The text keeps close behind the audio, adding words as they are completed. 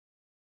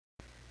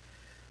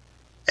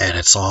And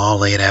it's all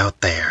laid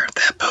out there,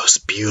 that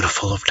most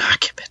beautiful of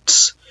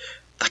documents,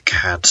 the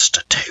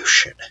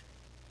Constitution.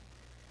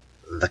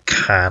 The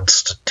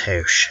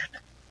Constitution.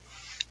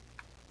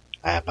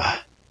 I'm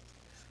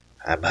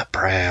a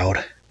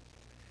proud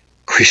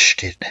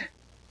Christian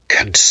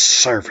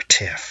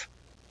conservative,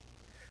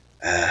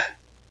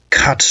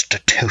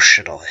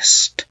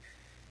 constitutionalist,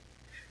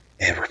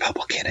 and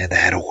Republican in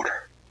that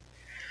order.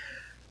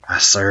 I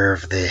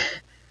serve the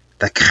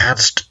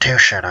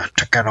Constitution. I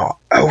took an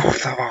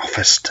oath of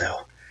office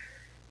to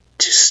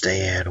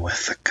stand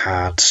with the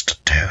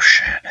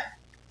Constitution.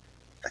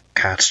 The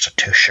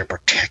Constitution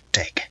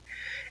protecting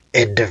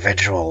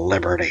individual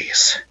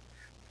liberties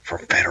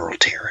from federal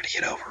tyranny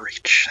and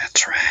overreach.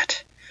 That's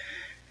right.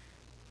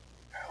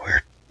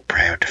 We're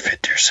proud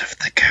defenders of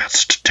the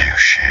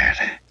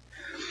Constitution.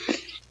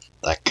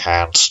 The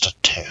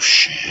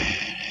Constitution.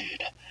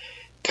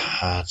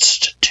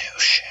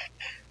 Constitution.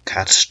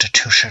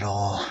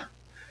 Constitutional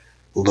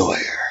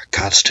lawyer.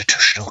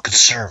 Constitutional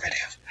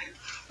conservative.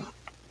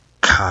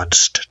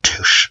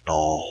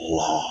 Constitutional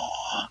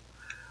law.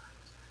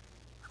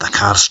 The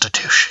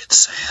Constitution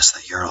says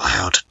that you're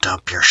allowed to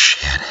dump your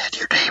shit at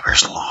your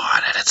neighbor's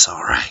lawn, and it's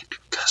alright,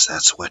 because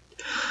that's what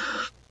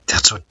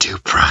due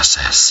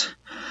process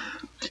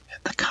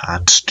and the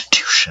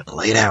Constitution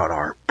laid out.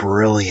 Our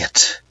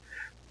brilliant,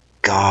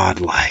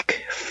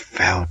 godlike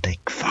founding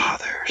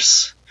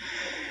fathers.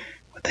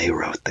 When they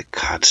wrote the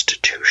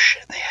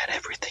Constitution, they had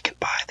everything in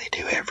mind. They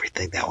knew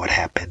everything that would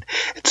happen.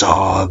 It's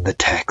all in the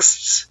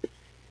texts.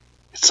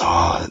 It's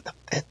all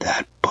in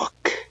that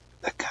book,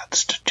 the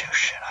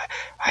Constitution.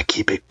 I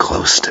keep it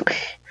close to me.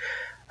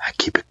 I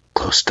keep it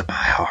close to my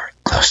heart,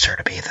 closer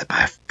to me than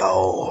my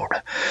phone.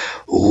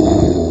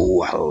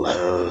 Ooh, I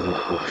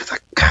love the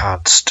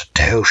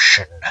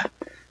Constitution.